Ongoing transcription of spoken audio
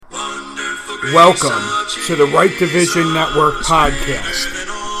Welcome to the Right Division Network podcast,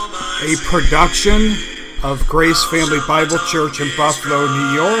 a production of Grace Family Bible Church in Buffalo,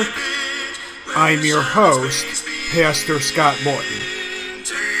 New York. I'm your host, Pastor Scott Morton.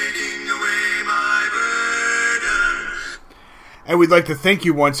 And we'd like to thank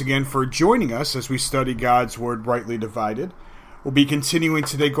you once again for joining us as we study God's Word rightly divided. We'll be continuing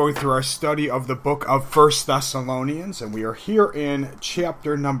today going through our study of the book of 1 Thessalonians, and we are here in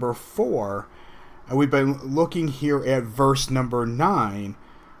chapter number 4, and we've been looking here at verse number 9,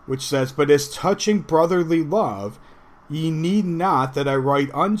 which says, "But as touching brotherly love, ye need not that I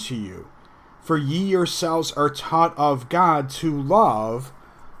write unto you, for ye yourselves are taught of God to love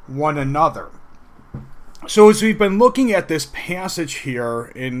one another." So as we've been looking at this passage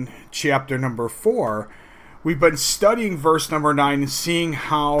here in chapter number 4, we've been studying verse number 9 and seeing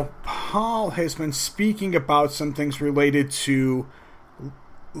how Paul has been speaking about some things related to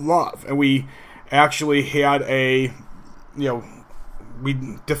love. And we actually had we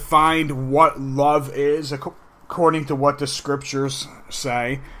defined what love is according to what the scriptures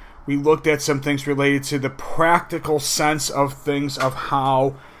say. We looked at some things related to the practical sense of things, of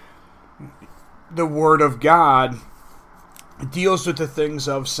how the Word of God deals with the things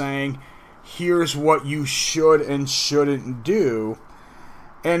of saying, here's what you should and shouldn't do.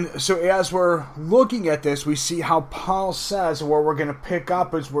 And so as we're looking at this, we see how Paul says, where we're going to pick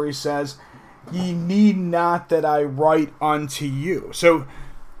up is where he says, ye need not that I write unto you. So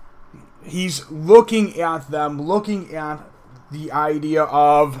he's looking at them, looking at the idea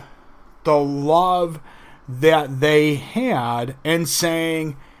of the love that they had, and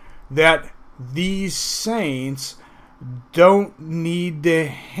saying that these saints don't need to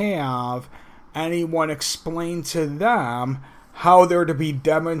have anyone explain to them how they're to be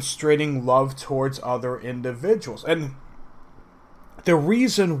demonstrating love towards other individuals. And the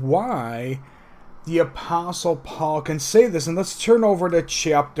reason why the Apostle Paul can say this, and let's turn over to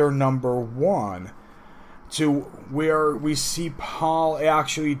chapter number 1, to where we see Paul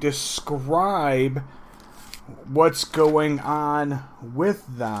actually describe what's going on with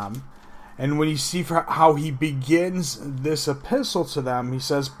them. And when you see how he begins this epistle to them, he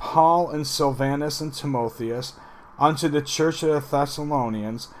says, "Paul and Silvanus and Timotheus, unto the church of the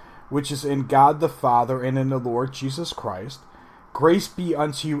Thessalonians, which is in God the Father and in the Lord Jesus Christ, grace be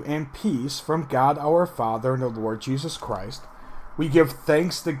unto you and peace from God our Father and the Lord Jesus Christ. We give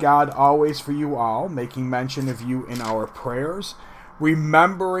thanks to God always for you all, making mention of you in our prayers,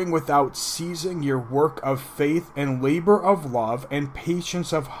 remembering without ceasing your work of faith and labor of love and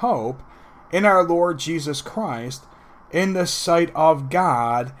patience of hope in our Lord Jesus Christ, in the sight of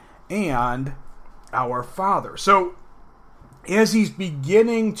God and our Father." So, as he's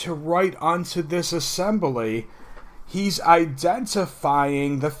beginning to write unto this assembly, he's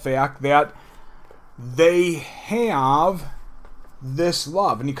identifying the fact that they have this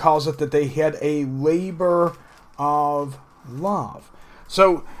love. And he calls it that they had a labor of love.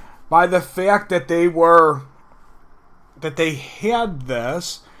 So, by the fact that they had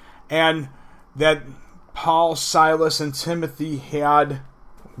this, and that Paul, Silas, and Timothy had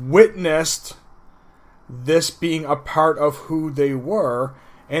witnessed this being a part of who they were,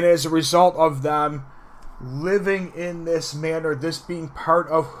 and as a result of them living in this manner, this being part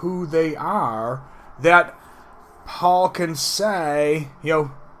of who they are, that Paul can say,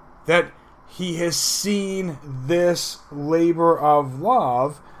 that he has seen this labor of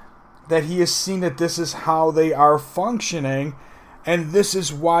love, that he has seen that this is how they are functioning. And this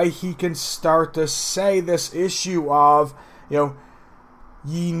is why he can start to say this issue of,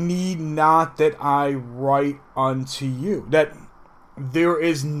 ye need not that I write unto you. That there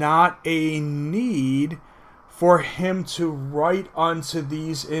is not a need for him to write unto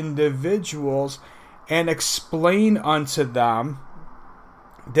these individuals and explain unto them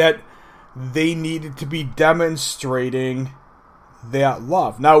that they needed to be demonstrating that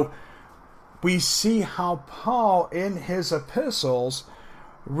love. Now, we see how Paul in his epistles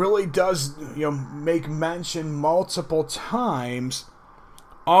really does make mention multiple times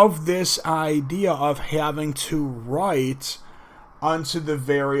of this idea of having to write unto the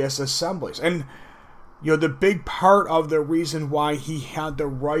various assemblies. And the big part of the reason why he had to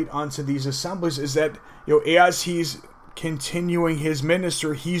write unto these assemblies is that as he's continuing his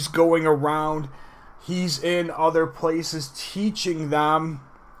ministry, he's going around, he's in other places teaching them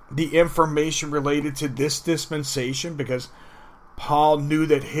the information related to this dispensation, because Paul knew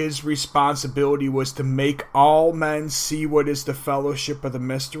that his responsibility was to make all men see what is the fellowship of the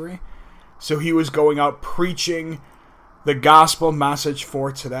mystery. So he was going out preaching the gospel message for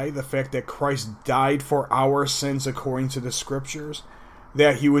today, the fact that Christ died for our sins according to the scriptures,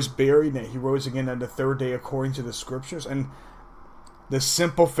 that he was buried and that he rose again on the third day according to the scriptures. And the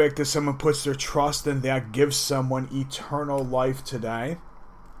simple fact that someone puts their trust in that gives someone eternal life today.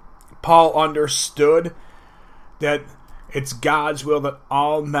 Paul understood that it's God's will that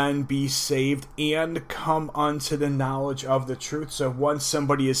all men be saved and come unto the knowledge of the truth. So once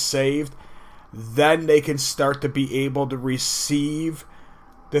somebody is saved, then they can start to be able to receive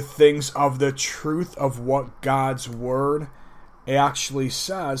the things of the truth of what God's word actually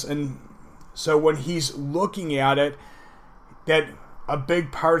says. And so when he's looking at it, that a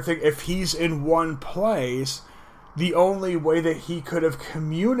big part of the thing, if he's in one place, the only way that he could have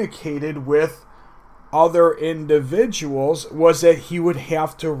communicated with other individuals was that he would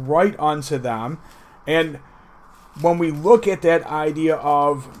have to write unto them. And when we look at that idea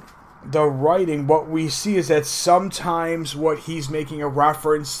of the writing, what we see is that sometimes what he's making a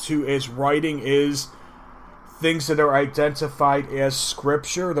reference to as writing is things that are identified as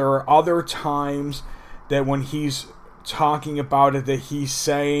scripture. There are other times that when he's talking about it, that he's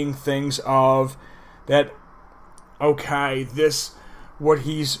saying things of that, okay, this, what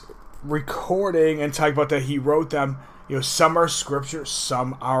he's recording and talking about that he wrote them, some are scripture,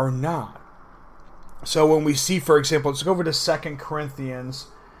 some are not. So when we see, for example, let's go over to 2 Corinthians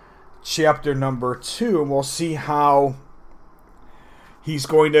chapter number 2, and we'll see how he's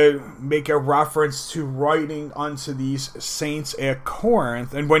going to make a reference to writing unto these saints at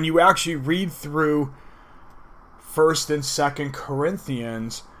Corinth. And when you actually read through 1st and 2nd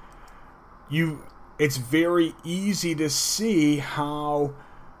Corinthians, it's very easy to see how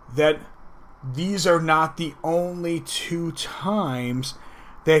that these are not the only two times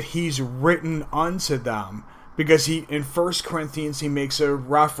that he's written unto them. Because in 1 Corinthians, he makes a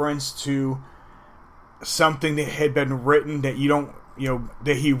reference to something that had been written that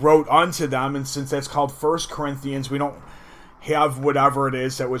that he wrote unto them. And since that's called 1 Corinthians, we don't have whatever it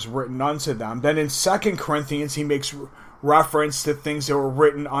is that was written unto them. Then in 2 Corinthians, he makes reference to things that were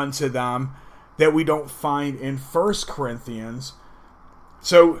written unto them that we don't find in 1 Corinthians.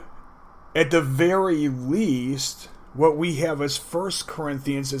 So, at the very least, what we have as 1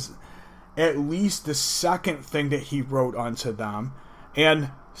 Corinthians is at least the second thing that he wrote unto them.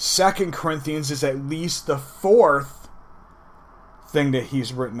 And 2 Corinthians is at least the fourth thing that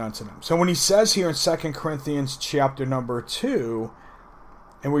he's written unto them. So when he says here in 2 Corinthians chapter number 2,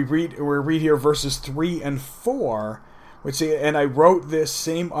 and we read here verses 3 and 4, which say, "And I wrote this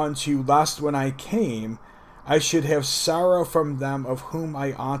same unto you, lest when I came, I should have sorrow from them of whom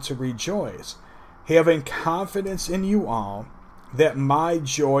I ought to rejoice, having confidence in you all, that my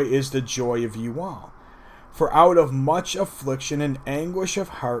joy is the joy of you all. For out of much affliction and anguish of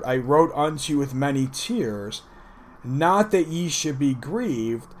heart I wrote unto you with many tears, not that ye should be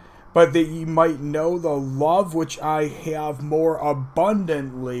grieved, but that ye might know the love which I have more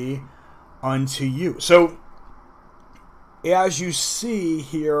abundantly unto you." So, as you see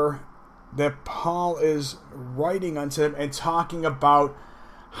here, that Paul is writing unto them and talking about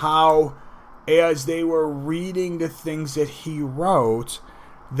how, as they were reading the things that he wrote,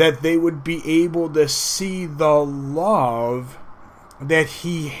 that they would be able to see the love that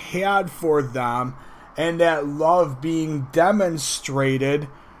he had for them, and that love being demonstrated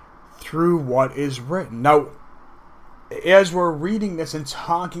through what is written. Now, as we're reading this and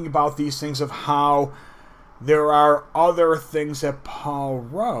talking about these things of how there are other things that Paul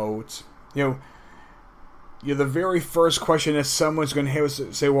wrote, the very first question that someone's going to have is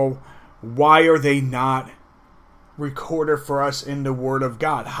to say, well, why are they not recorded for us in the Word of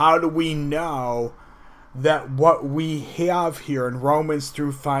God? How do we know that what we have here in Romans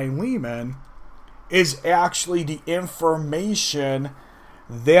through Philemon is actually the information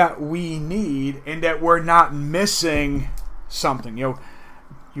that we need, and that we're not missing something? You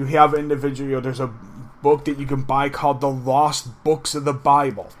have individual, there's a book that you can buy called The Lost Books of the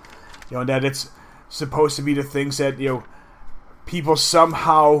Bible. That it's supposed to be the things that, people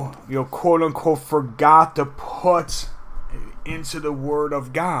somehow, quote unquote, forgot to put into the Word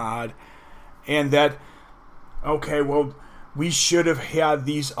of God, and that, okay, well, we should have had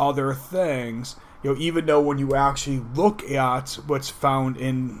these other things, even though when you actually look at what's found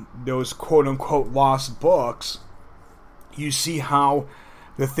in those quote unquote lost books, you see how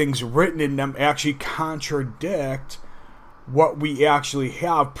the things written in them actually contradict what we actually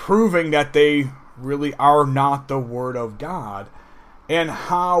have, proving that they really are not the Word of God. And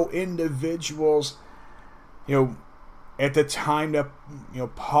how individuals, at the time that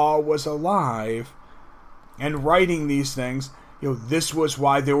Paul was alive and writing these things, this was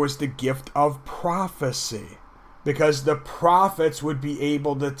why there was the gift of prophecy, because the prophets would be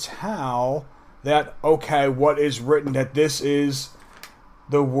able to tell that, okay, what is written, that this is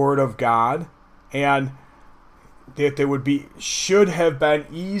the Word of God, and that they should have been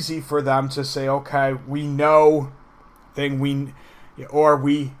easy for them to say, okay, we know this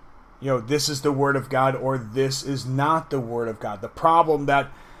is the Word of God, or this is not the Word of God. The problem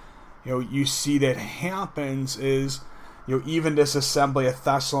that you see that happens is even this assembly at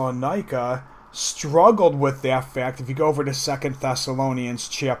Thessalonica struggled with that fact. If you go over to 2 Thessalonians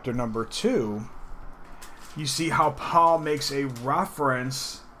chapter number 2, you see how Paul makes a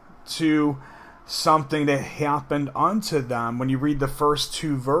reference to something that happened unto them. When you read the first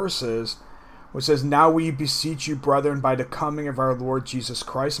 2 verses, which says, "Now we beseech you, brethren, by the coming of our Lord Jesus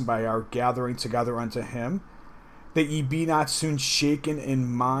Christ, and by our gathering together unto him, that ye be not soon shaken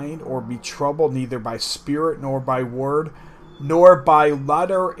in mind, or be troubled, neither by spirit, nor by word, nor by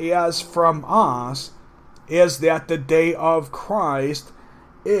letter as from us, as that the day of Christ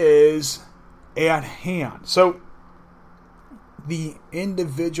is at hand." So, the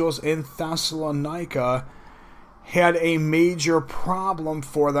individuals in Thessalonica had a major problem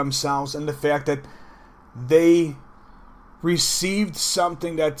for themselves in the fact that they received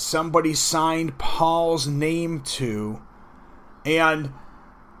something that somebody signed Paul's name to, and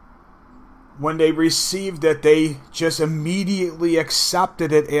when they received it, they just immediately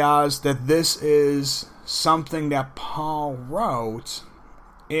accepted it as that this is something that Paul wrote,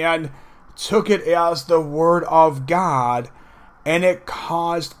 and took it as the Word of God, and it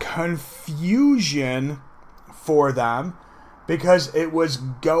caused confusion for them because it was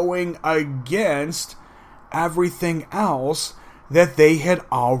going against everything else that they had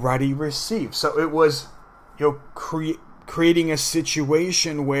already received. So it was creating a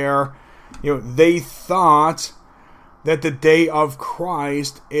situation where they thought that the day of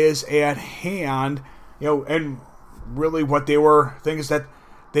Christ is at hand, and really what they were thinking is that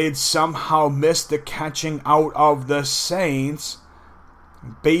they had somehow missed the catching out of the saints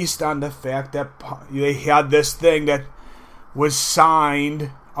based on the fact that they had this thing that was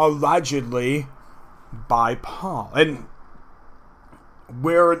signed allegedly by Paul. And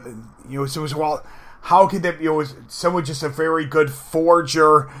where, so it was, well, how could that be? Was someone just a very good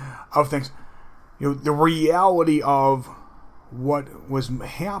forger of things? The reality of what was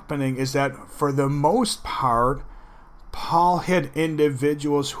happening is that for the most part, Paul had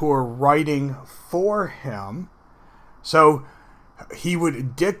individuals who were writing for him. So he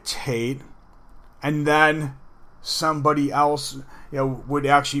would dictate, and then somebody else would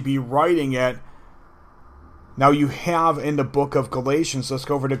actually be writing it. Now you have in the book of Galatians, let's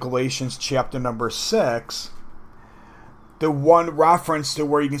go over to Galatians chapter number 6, the one reference to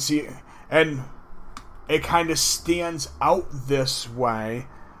where you can see, and it kind of stands out this way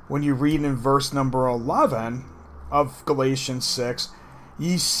when you read in verse number 11 of Galatians 6,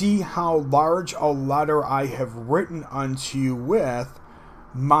 "Ye see how large a letter I have written unto you with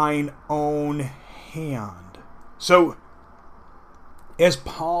mine own hand." So, as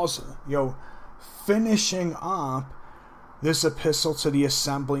Paul's, finishing up this epistle to the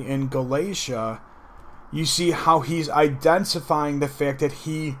assembly in Galatia, you see how he's identifying the fact that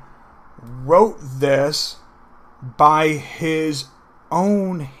he wrote this by his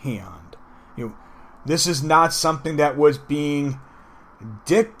own hand. This is not something that was being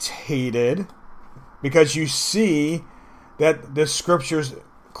dictated, because you see that the scriptures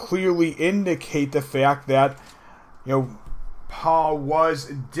clearly indicate the fact that Paul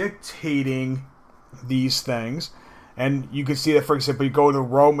was dictating these things. And you can see that, for example, you go to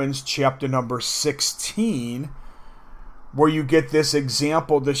Romans chapter number 16, where you get this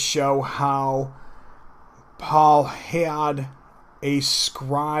example to show how Paul had a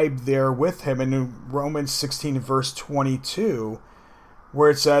scribe there with him. And in Romans 16 verse 22, where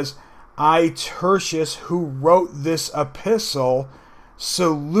it says, "I, Tertius, who wrote this epistle,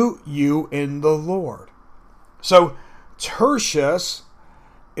 salute you in the Lord." So Tertius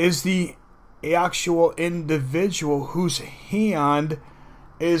is the actual individual whose hand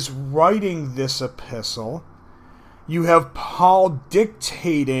is writing this epistle. You have Paul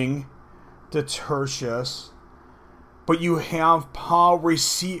dictating to Tertius, but you have Paul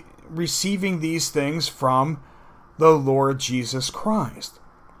receiving these things from the Lord Jesus Christ.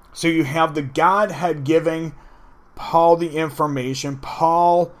 So you have the Godhead giving Paul the information,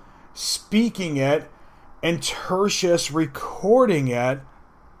 Paul speaking it, and Tertius recording it.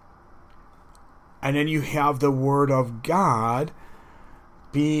 And then you have the Word of God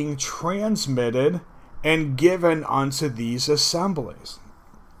being transmitted and given unto these assemblies.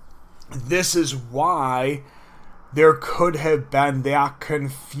 This is why there could have been that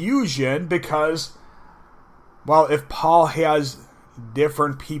confusion, because, well, if Paul has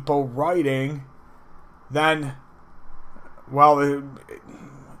different people writing, then well,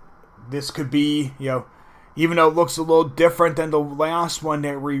 this could be, even though it looks a little different than the last one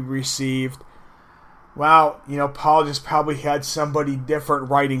that we received, well, Paul just probably had somebody different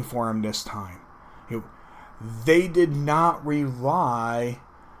writing for him this time. They did not rely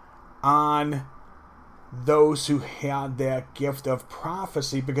on those who had that gift of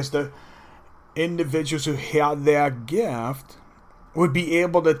prophecy, because the individuals who had that gift would be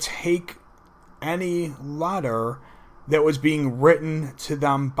able to take any letter that was being written to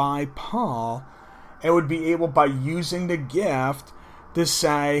them by Paul and would be able, by using the gift, to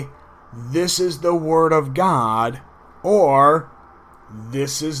say, this is the word of God, or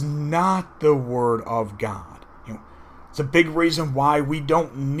this is not the word of God. It's a big reason why we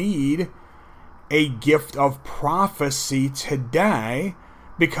don't need a gift of prophecy today,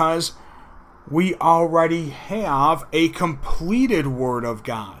 because we already have a completed word of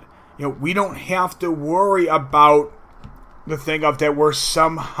God. We don't have to worry about the thing of that we're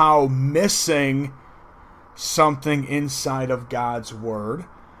somehow missing something inside of God's word,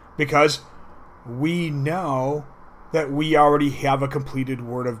 because we know that we already have a completed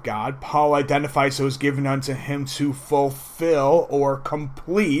word of God. Paul identifies those given unto him to fulfill or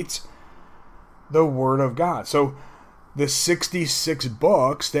complete the word of God. So the 66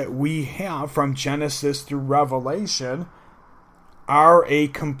 books that we have from Genesis through Revelation are a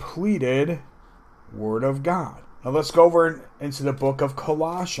completed word of God. Now let's go over into the book of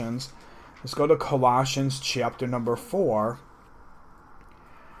Colossians. Let's go to Colossians chapter number 4.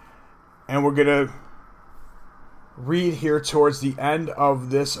 And we're going to read here towards the end of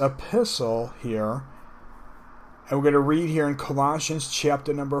this epistle here. And we're going to read here in Colossians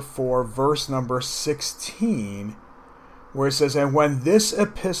chapter number 4, verse number 16, where it says, "And when this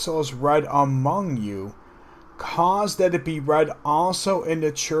epistle is read among you, cause that it be read also in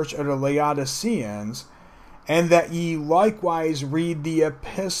the church of the Laodiceans, and that ye likewise read the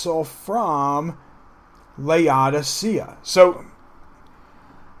epistle from Laodicea." So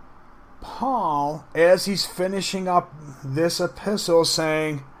Paul, as he's finishing up this epistle, is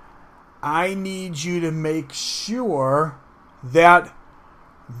saying, I need you to make sure that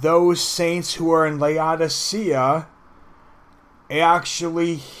those saints who are in Laodicea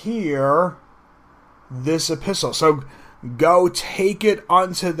actually hear this epistle. So go take it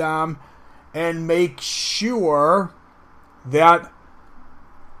unto them and make sure that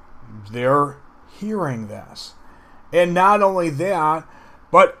they're hearing this. And not only that,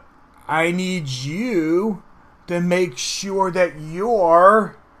 but I need you to make sure that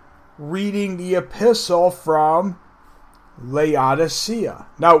you're reading the epistle from Laodicea.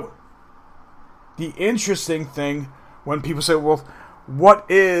 Now, the interesting thing when people say, well, what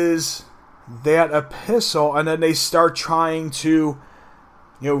is that epistle? And then they start trying to,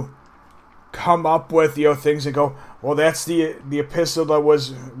 come up with, things and go, well, that's the epistle that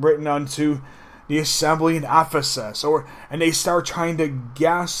was written unto the assembly in Ephesus, and they start trying to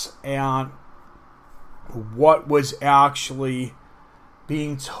guess at what was actually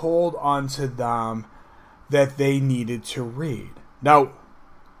being told unto them that they needed to read. Now,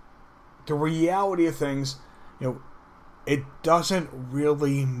 the reality of things, it doesn't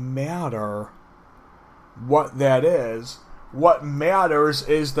really matter what that is. What matters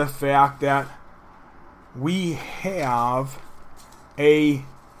is the fact that we have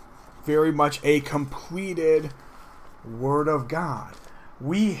very much a completed Word of God.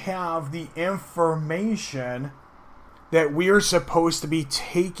 We have the information that we are supposed to be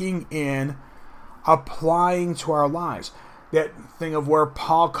taking in, applying to our lives. That thing of where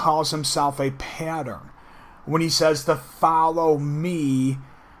Paul calls himself a pattern, when he says to follow me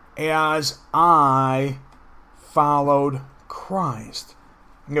as I followed Christ.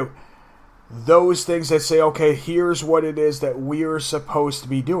 Those things that say, okay, here's what it is that we're supposed to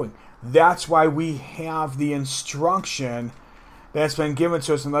be doing. That's why we have the instruction that's been given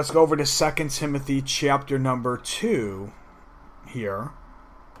to us. And let's go over to 2 Timothy chapter number 2 here.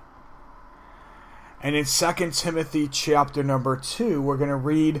 And in 2 Timothy chapter number 2, we're going to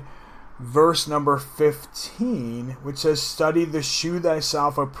read verse number 15, which says, "Study to shew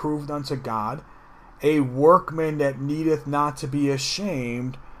thyself approved unto God, a workman that needeth not to be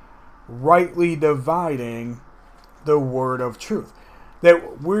ashamed, rightly dividing the word of truth."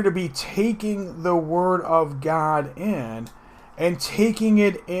 That we're to be taking the word of God in and taking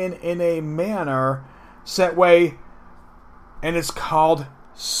it in a manner set way, and it's called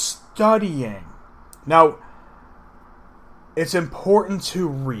studying. Now, it's important to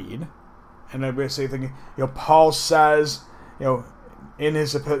read, and I'm going to say thinking, Paul says, in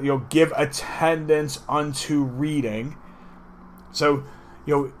his, give attendance unto reading. So,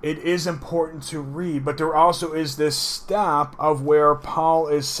 it is important to read, but there also is this step of where Paul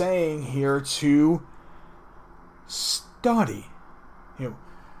is saying here to study.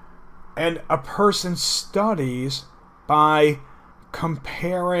 And a person studies by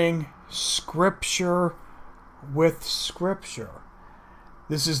comparing Scripture with Scripture.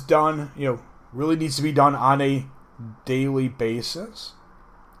 This is done, really needs to be done on a daily basis.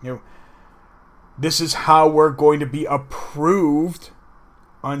 This is how we're going to be approved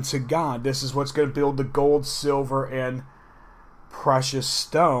unto God. This is what's going to build the gold, silver, and precious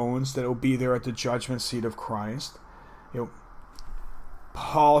stones that will be there at the judgment seat of Christ.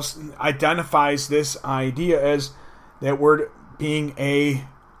 Paul identifies this idea as that word being a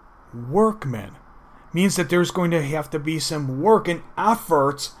workman. Means that there's going to have to be some work and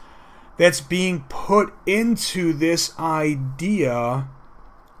effort that's being put into this idea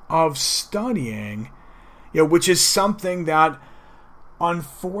of studying, which is something that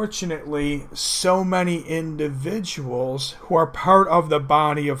unfortunately so many individuals who are part of the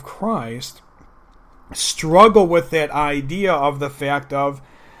body of Christ struggle with that idea of the fact of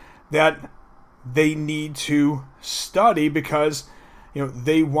that they need to study because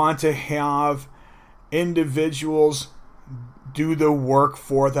they want to have individuals do the work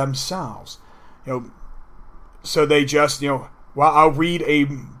for themselves. So they just, I'll read a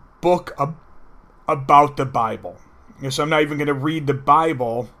book about the Bible. So I'm not even going to read the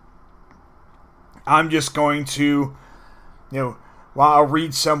Bible. I'm just going to, I'll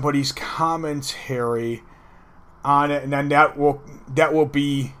read somebody's commentary on it, and then that will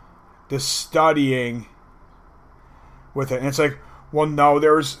be the studying with it. And it's like, well, no,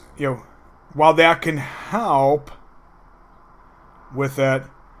 there's, while that can help with it,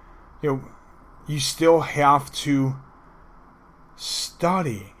 you still have to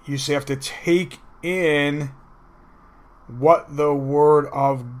study. You still have to take in what the Word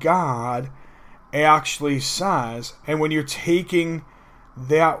of God actually says. And when you're taking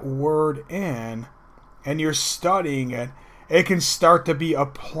that Word in and you're studying it, it can start to be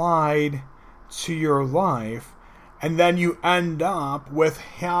applied to your life. And then you end up with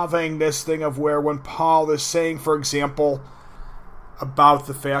having this thing of where when Paul is saying, for example, about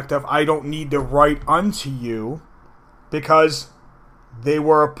the fact of I don't need to write unto you, because they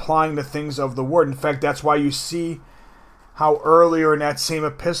were applying the things of the Word. In fact, that's why you see how earlier in that same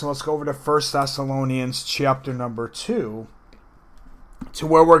epistle, let's go over to 1 Thessalonians chapter number 2, to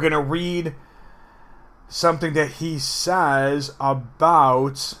where we're going to read something that he says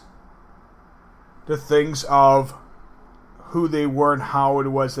about the things of who they were and how it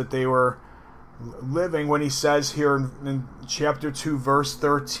was that they were living, when he says here in chapter 2, verse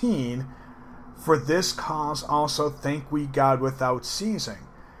 13, for this cause also thank we God without ceasing,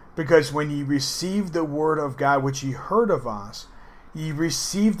 because when ye received the word of God which ye heard of us, ye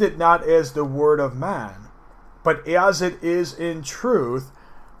received it not as the word of man, but as it is in truth,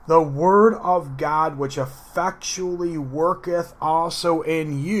 the word of God which effectually worketh also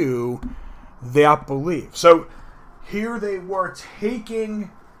in you that believe. So here they were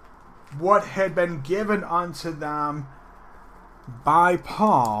taking what had been given unto them by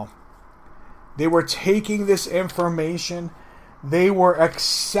Paul. They were taking this information, they were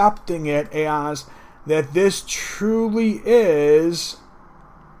accepting it as that this truly is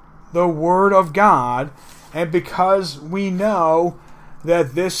the Word of God, and because we know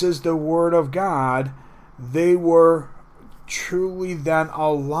that this is the Word of God, they were truly then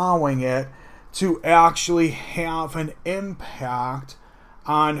allowing it to actually have an impact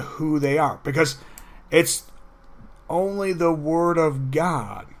on who they are, because it's only the Word of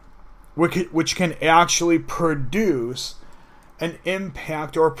God which can actually produce an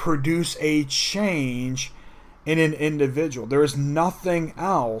impact or produce a change in an individual. There is nothing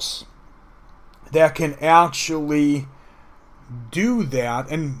else that can actually do that.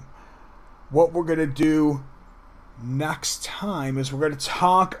 And what we're going to do next time is we're going to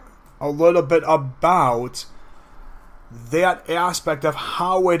talk a little bit about that aspect of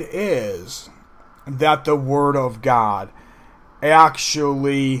how it is that the Word of God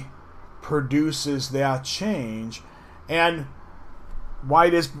actually produces that change, and why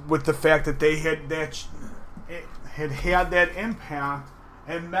it is with the fact that they had that impact,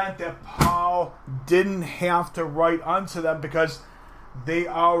 and meant that Paul didn't have to write unto them because they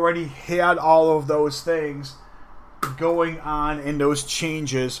already had all of those things going on, and those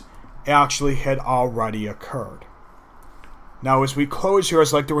changes actually had already occurred. Now, as we close here,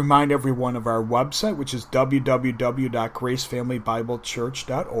 I'd like to remind everyone of our website, which is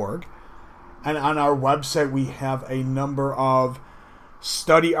www.gracefamilybiblechurch.org. And on our website, we have a number of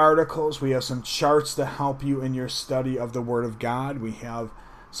study articles. We have some charts to help you in your study of the Word of God. We have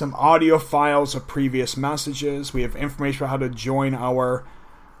some audio files of previous messages. We have information about how to join our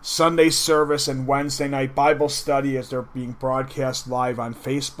Sunday service and Wednesday night Bible study as they're being broadcast live on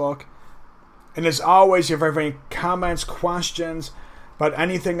Facebook. And as always, if you have any comments, questions about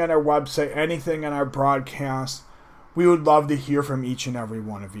anything on our website, anything on our broadcast, we would love to hear from each and every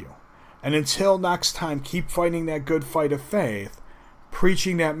one of you. And until next time, keep fighting that good fight of faith,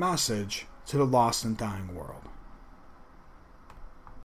 preaching that message to the lost and dying world.